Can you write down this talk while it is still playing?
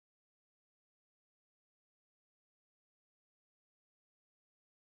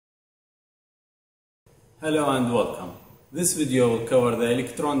Hello and welcome. This video will cover the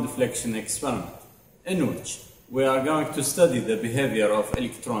electron deflection experiment, in which we are going to study the behavior of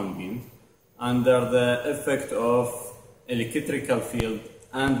electron beam under the effect of electrical field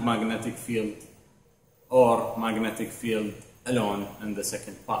and magnetic field, or magnetic field alone in the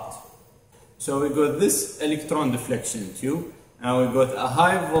second part. So we got this electron deflection tube, and we got a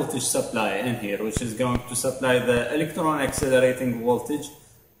high voltage supply in here, which is going to supply the electron accelerating voltage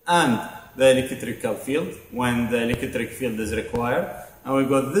and the electrical field when the electric field is required. And we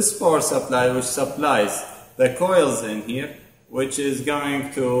got this power supply which supplies the coils in here, which is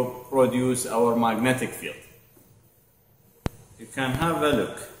going to produce our magnetic field. You can have a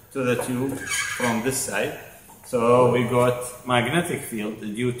look to the tube from this side. So we got magnetic field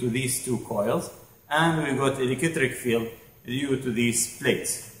due to these two coils, and we got electric field due to these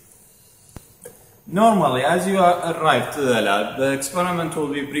plates. Normally, as you arrive to the lab, the experiment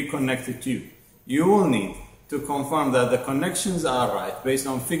will be pre-connected to you. You will need to confirm that the connections are right based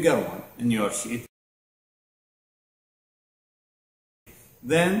on figure 1 in your sheet.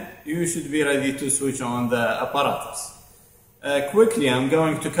 Then you should be ready to switch on the apparatus. Quickly, I'm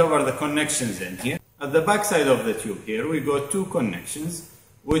going to cover the connections in here. At the back side of the tube here, we got two connections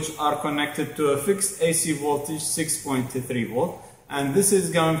which are connected to a fixed AC voltage 6.3 volt. And this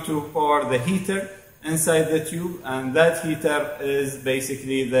is going to power the heater inside the tube, and that heater is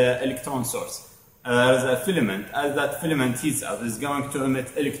basically the electron source. There's a filament. As that filament heats up, is going to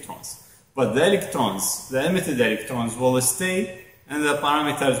emit electrons. But the electrons, the emitted electrons, will stay in the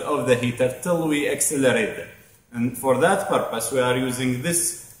parameters of the heater till we accelerate them. And for that purpose, we are using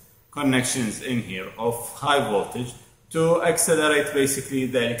these connections in here of high voltage to accelerate basically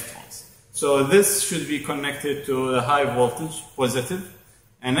the electrons. So this should be connected to the high voltage, positive.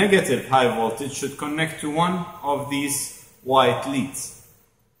 A negative high voltage should connect to one of these white leads.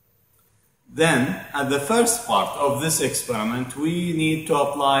 Then, at the first part of this experiment, we need to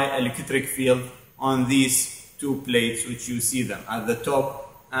apply electric field on these two plates, which you see them at the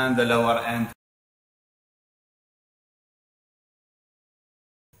top and the lower end.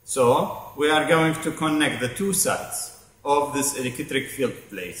 So, we are going to connect the two sides of this electric field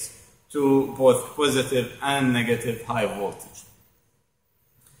plates to both positive and negative high voltage.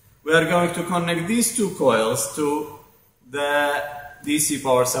 We are going to connect these two coils to the DC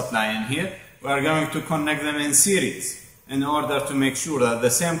power supply in here. We are going to connect them in series in order to make sure that the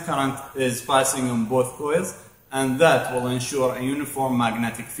same current is passing on both coils, and that will ensure a uniform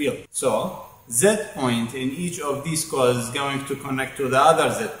magnetic field. So, Z point in each of these coils is going to connect to the other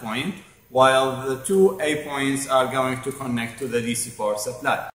Z point, while the two A points are going to connect to the DC power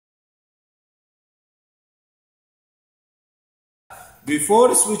supply.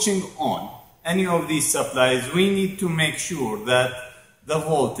 Before switching on any of these supplies, we need to make sure that the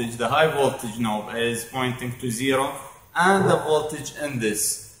voltage, the high voltage knob, is pointing to 0, and the voltage in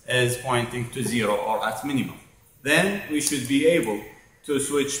this is pointing to 0 or at minimum. Then we should be able to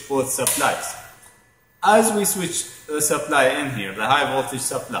switch both supplies. As we switch the supply in here, the high voltage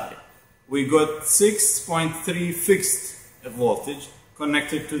supply, we got 6.3 fixed voltage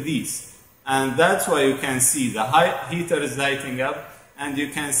connected to these. And that's why you can see the heater is lighting up, and you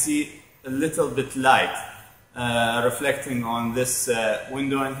can see a little bit light reflecting on this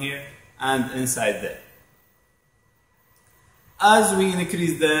window in here and inside there. As we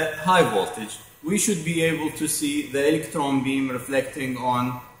increase the high voltage, we should be able to see the electron beam reflecting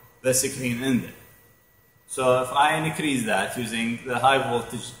on the screen in there. So if I increase that using the high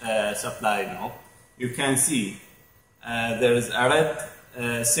voltage supply knob, you can see there is a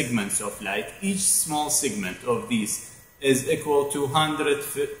red segments of light. Each small segment of these is equal to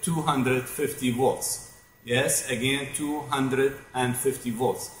 250 volts. Yes, again 250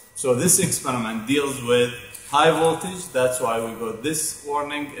 volts. So this experiment deals with high voltage. That's why we got this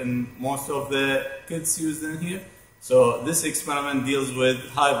warning in most of the kits used in here. So this experiment deals with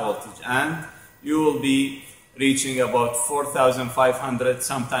high voltage, and you will be reaching about 4,500,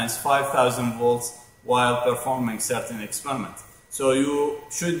 sometimes 5,000 volts while performing certain experiments. So you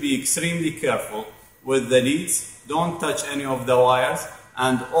should be extremely careful with the leads. Don't touch any of the wires,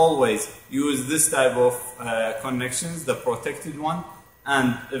 and always use this type of connections, the protected one.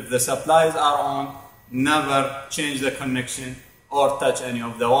 And if the supplies are on, never change the connection or touch any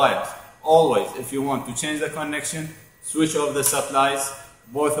of the wires. Always, if you want to change the connection, switch off the supplies,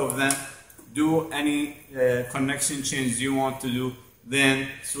 both of them. Do any connection change you want to do, then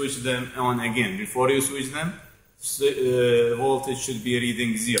switch them on again. Before you switch them, voltage should be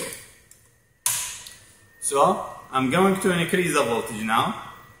reading 0. So I'm going to increase the voltage now.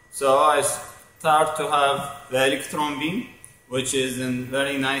 So I start to have the electron beam, which is in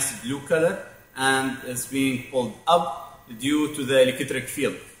very nice blue color. and it's being pulled up due to the electric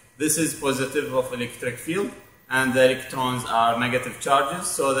field. This is positive of electric field, and the electrons are negative charges,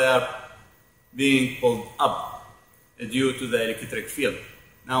 so they are being pulled up due to the electric field.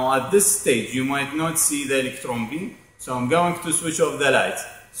 Now at this stage you might not see the electron beam, so I'm going to switch off the lights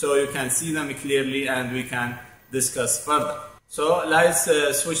so you can see them clearly and we can discuss further. So lights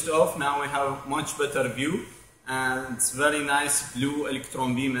switched off, now we have much better view, and it's very nice blue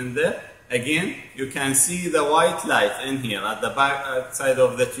electron beam in there. Again, you can see the white light in here at the back side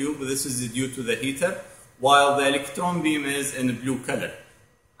of the tube. This is due to the heater, while the electron beam is in blue color.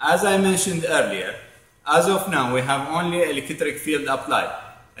 As I mentioned earlier, as of now we have only electric field applied.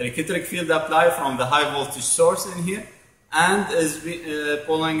 Electric field applied from the high voltage source in here, and is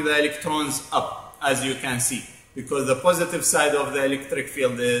pulling the electrons up, as you can see, because the positive side of the electric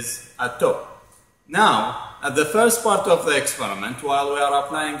field is at top. Now, at the first part of the experiment, while we are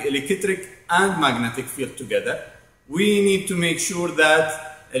applying electric and magnetic field together, we need to make sure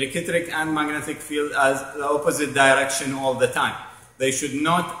that electric and magnetic field as the opposite direction all the time. They should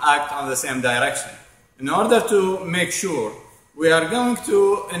not act on the same direction. In order to make sure, we are going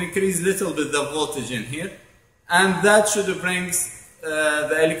to increase a little bit the voltage in here, and that should bring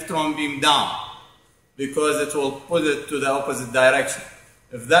the electron beam down, because it will put it to the opposite direction.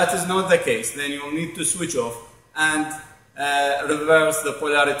 If that is not the case, then you will need to switch off and reverse the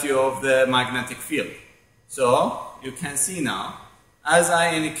polarity of the magnetic field. So you can see now, as I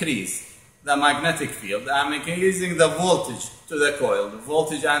increase the magnetic field, I'm increasing the voltage to the coil, the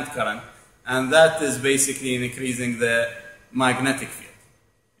voltage and current, and that is basically increasing the magnetic field.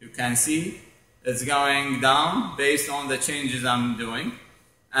 You can see it's going down based on the changes I'm doing.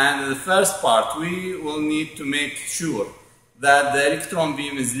 And in the first part, we will need to make sure that the electron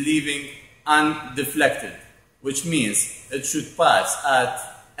beam is leaving undeflected, which means it should pass at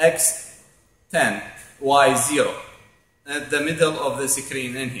x10, y0, at the middle of the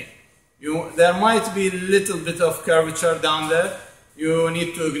screen in here. There might be a little bit of curvature down there. You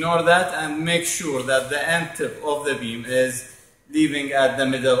need to ignore that and make sure that the end tip of the beam is leaving at the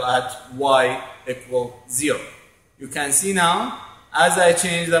middle at y equal 0. You can see now, as I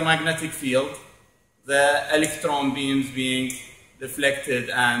change the magnetic field, the electron beams being deflected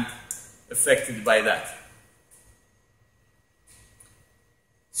and affected by that.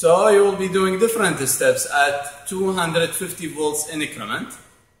 So you will be doing different steps at 250 volts in increment.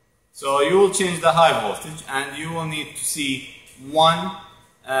 So you will change the high voltage, and you will need to see one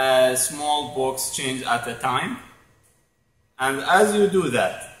small box change at a time. And as you do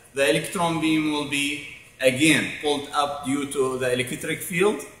that, the electron beam will be again pulled up due to the electric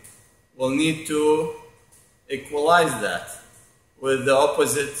field. We'll need to equalize that with the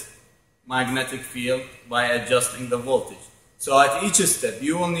opposite magnetic field by adjusting the voltage. So at each step,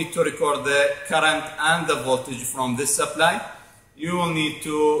 you will need to record the current and the voltage from this supply. You will need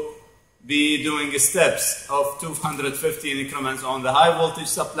to be doing steps of 250 increments on the high voltage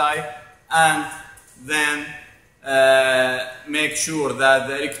supply, and then make sure that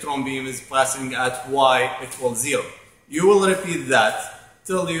the electron beam is passing at y equals 0. You will repeat that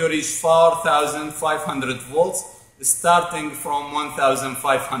till you reach 4,500 volts, starting from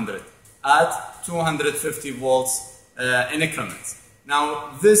 1,500 at 250 volts in increments.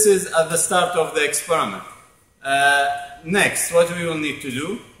 Now this is at the start of the experiment. Next, what we will need to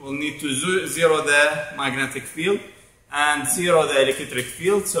do, we'll need to zero the magnetic field and zero the electric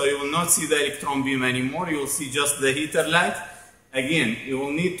field, so you will not see the electron beam anymore. You will see just the heater light. Again, you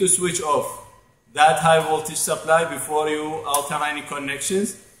will need to switch off that high voltage supply before you alter any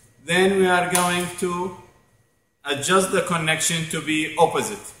connections. Then we are going to adjust the connection to be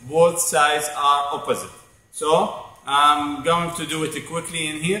opposite. Both sides are opposite. So I'm going to do it quickly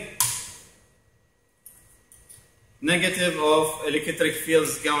in here. Negative of electric field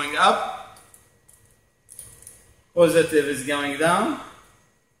is going up, positive is going down,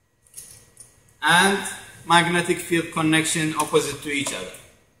 and magnetic field connection opposite to each other.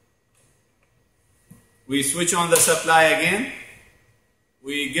 We switch on the supply again.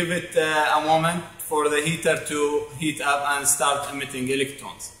 We give it a moment for the heater to heat up and start emitting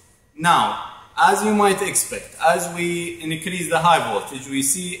electrons. Now, as you might expect, as we increase the high voltage,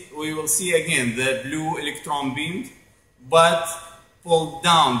 we will see again the blue electron beam, but pulled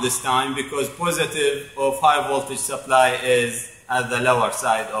down this time because positive of high voltage supply is at the lower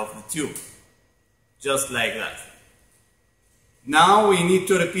side of the tube, just like that. Now we need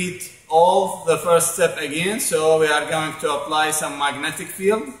to repeat all the first step again, so we are going to apply some magnetic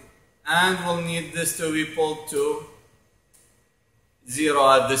field, and we'll need this to be pulled to 0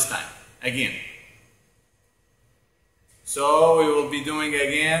 at this time again. So we will be doing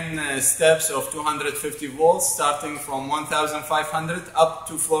again steps of 250 volts starting from 1500 up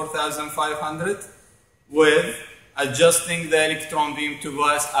to 4500 with adjusting the electron beam to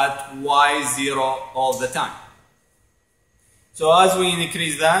pass at Y0 all the time. So as we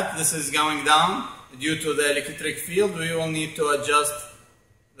increase that, this is going down due to the electric field. We will need to adjust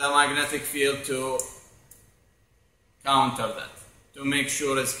the magnetic field to counter that, to make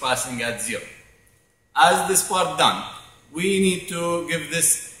sure it's passing at 0. As this part done, we need to give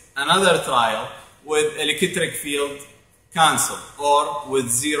this another trial with electric field cancelled or with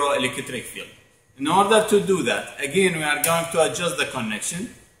 0 electric field. In order to do that, again we are going to adjust the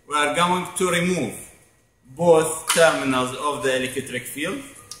connection. We are going to remove both terminals of the electric field.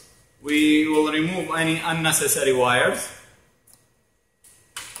 We will remove any unnecessary wires,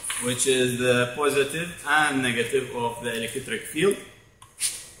 which is the positive and negative of the electric field.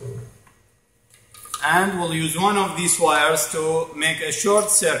 And we'll use one of these wires to make a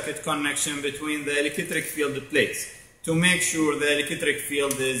short circuit connection between the electric field plates to make sure the electric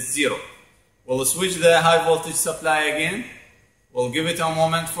field is 0. We'll switch the high voltage supply again. We'll give it a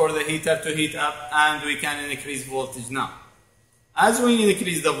moment for the heater to heat up and we can increase voltage now. As we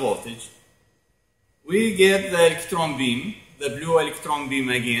increase the voltage, we get the electron beam, the blue electron beam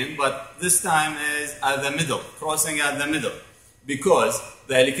again, but this time is at the middle, crossing at the middle, because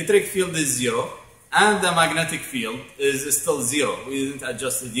the electric field is 0 and the magnetic field is still 0. We didn't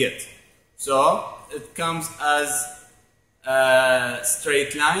adjust it yet. So it comes as a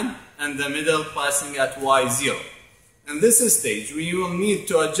straight line and the middle passing at Y0. In this stage, we will need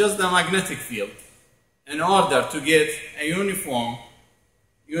to adjust the magnetic field in order to get a uniform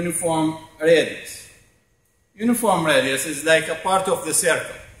radius. Uniform radius is like a part of the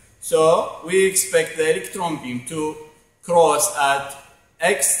circle. So we expect the electron beam to cross at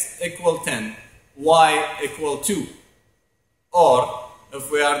x equal 10, y equal 2. Or if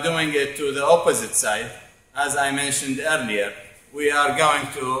we are doing it to the opposite side, as I mentioned earlier, we are going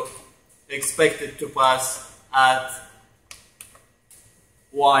to expect it to pass at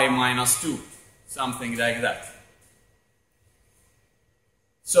y minus 2, something like that.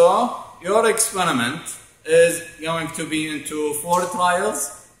 So your experiment is going to be into 4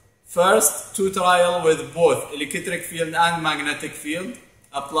 trials. First, 2 trials with both electric field and magnetic field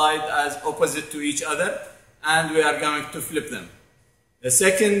applied as opposite to each other, and we are going to flip them. The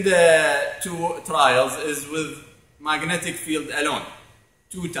second 2 trials is with magnetic field alone,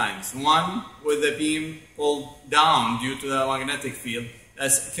 2 times. One with the beam pulled down due to the magnetic field. The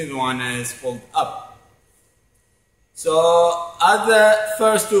second one is pulled up. So at the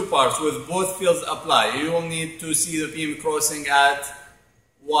first 2 parts with both fields applied, you will need to see the beam crossing at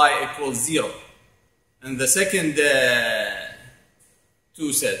y equals 0. And the second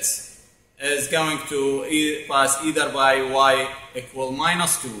 2 sets is going to pass either by y equal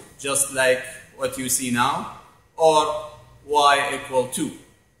minus 2, just like what you see now, or y equal 2.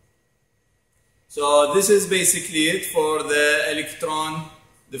 So this is basically it for the electron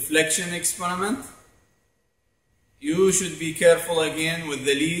deflection experiment. You should be careful again with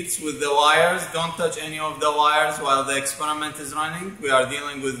the leads, with the wires. Don't touch any of the wires while the experiment is running. We are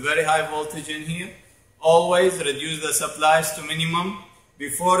dealing with very high voltage in here. Always reduce the supplies to minimum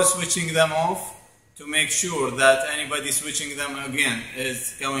before switching them off to make sure that anybody switching them again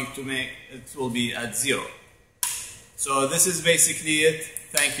is going to make it will be at 0. So this is basically it.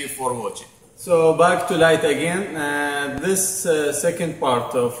 Thank you for watching. So back to light again. This second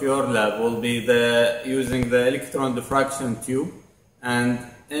part of your lab will be using the electron diffraction tube, and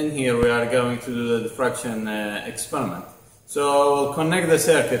in here we are going to do the diffraction experiment. So we'll connect the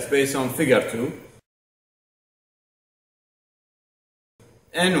circuits based on figure 2,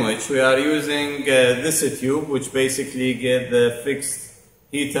 in which we are using this tube, which basically get the fixed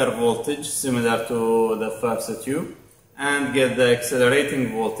heater voltage similar to the first tube, and get the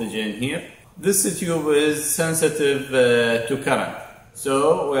accelerating voltage in here. This tube is sensitive to current,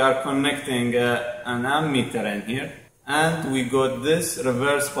 so we are connecting an ammeter in here, and we got this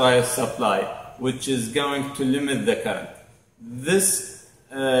reverse bias supply, which is going to limit the current. This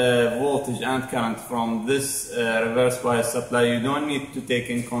voltage and current from this reverse bias supply you don't need to take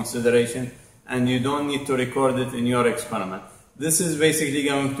in consideration, and you don't need to record it in your experiment. This is basically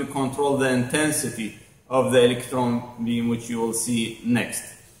going to control the intensity of the electron beam, which you will see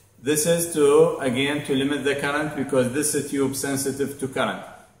next. This is to limit the current, because this tube is sensitive to current.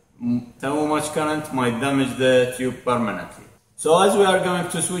 Too much current might damage the tube permanently. So as we are going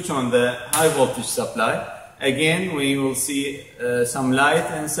to switch on the high voltage supply, again we will see some light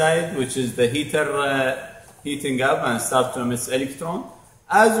inside, which is the heater heating up and start to emit electron.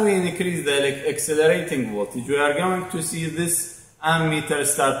 As we increase the accelerating voltage, we are going to see this ammeter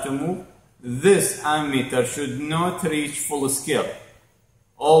start to move. This ammeter should not reach full scale.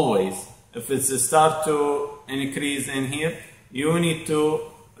 Always, if it starts to increase in here, you need to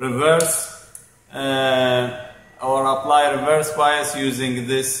reverse or apply reverse bias using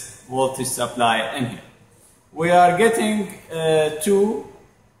this voltage supply in here. We are getting two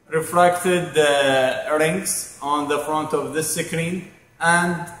refracted rings on the front of this screen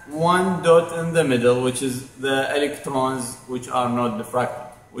and one dot in the middle, which is the electrons which are not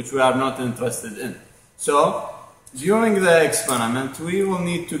diffracted, which we are not interested in. So during the experiment, we will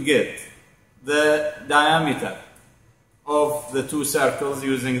need to get the diameter of the two circles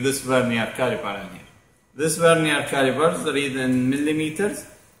using this vernier caliper in here. This vernier calipers read in millimeters,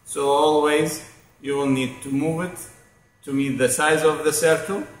 so always you will need to move it to meet the size of the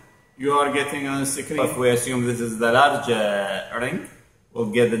circle you are getting on the screen. If we assume this is the large ring, we'll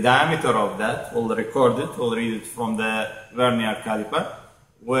get the diameter of that, we'll record it, we'll read it from the vernier caliper,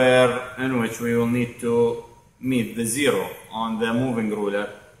 in which we will need to meet the 0 on the moving ruler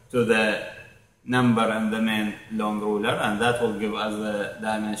to the number in the main long ruler, and that will give us the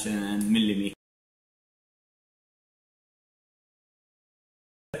dimension in millimeters.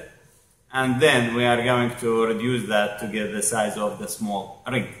 And then we are going to reduce that to get the size of the small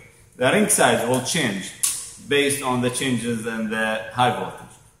ring. The ring size will change based on the changes in the high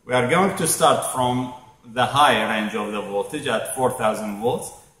voltage. We are going to start from the high range of the voltage at 4000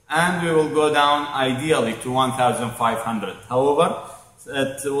 volts, and we will go down ideally to 1500. However,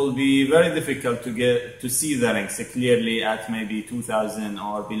 it will be very difficult to see the rings clearly at maybe 2000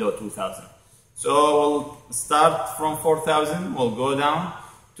 or below 2000. So we'll start from 4000, we'll go down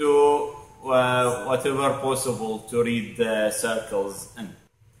to whatever possible to read the circles in.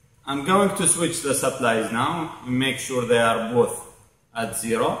 I'm going to switch the supplies now, make sure they are both at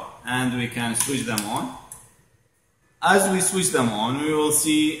 0, and we can switch them on. As we switch them on, we will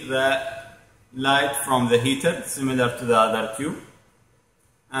see the light from the heater, similar to the other tube.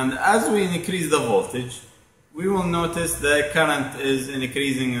 And as we increase the voltage, we will notice the current is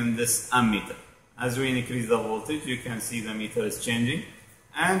increasing in this ammeter. As we increase the voltage, you can see the meter is changing,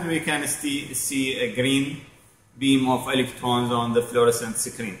 and we can see a green beam of electrons on the fluorescent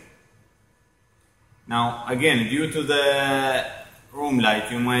screen. Now, again, due to the room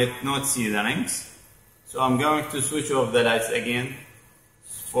light, you might not see the rings. So I'm going to switch off the lights again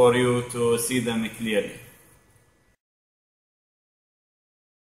for you to see them clearly.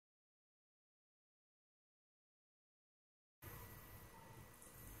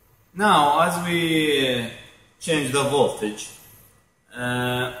 Now, as we change the voltage,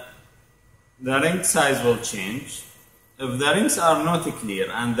 the ring size will change. If the rings are not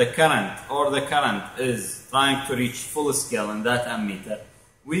clear and the current is trying to reach full scale in that ammeter,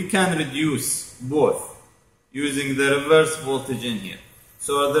 we can reduce both using the reverse voltage in here.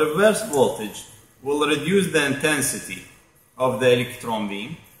 So the reverse voltage will reduce the intensity of the electron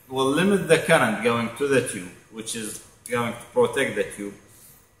beam, will limit the current going to the tube, which is going to protect the tube,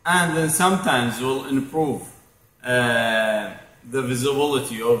 and then sometimes will improve the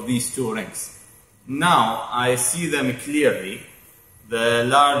visibility of these two rings. Now I see them clearly. The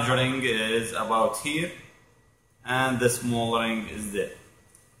large ring is about here and the small ring is there.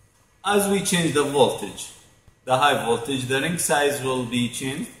 As we change the voltage, the high voltage, the ring size will be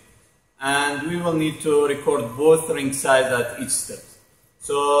changed, and we will need to record both ring size at each step.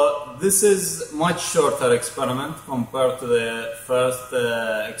 So this is much shorter experiment compared to the first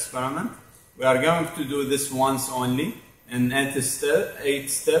experiment. We are going to do this once only in 8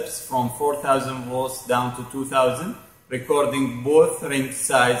 steps from 4000 volts down to 2000, recording both ring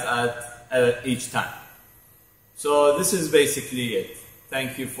size at each time. So this is basically it.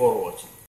 Thank you for watching.